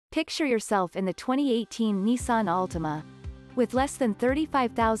Picture yourself in the 2018 Nissan Altima. With less than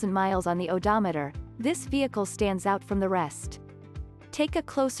 35,000 miles on the odometer, this vehicle stands out from the rest. Take a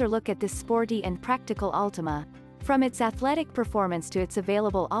closer look at this sporty and practical Altima. From its athletic performance to its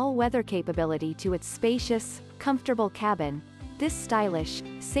available all-weather capability to its spacious, comfortable cabin, this stylish,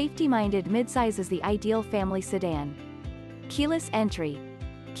 safety-minded midsize is the ideal family sedan. Keyless entry.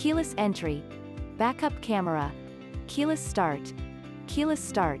 Keyless entry. Backup camera. Keyless start. Keyless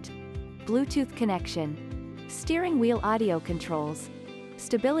start. Bluetooth connection. Steering wheel audio controls.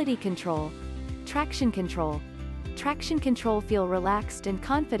 Stability control. Traction control. Traction control. Feel relaxed and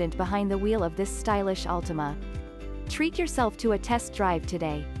confident behind the wheel of this stylish Altima. Treat yourself to a test drive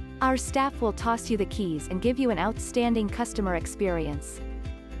today. Our staff will toss you the keys and give you an outstanding customer experience.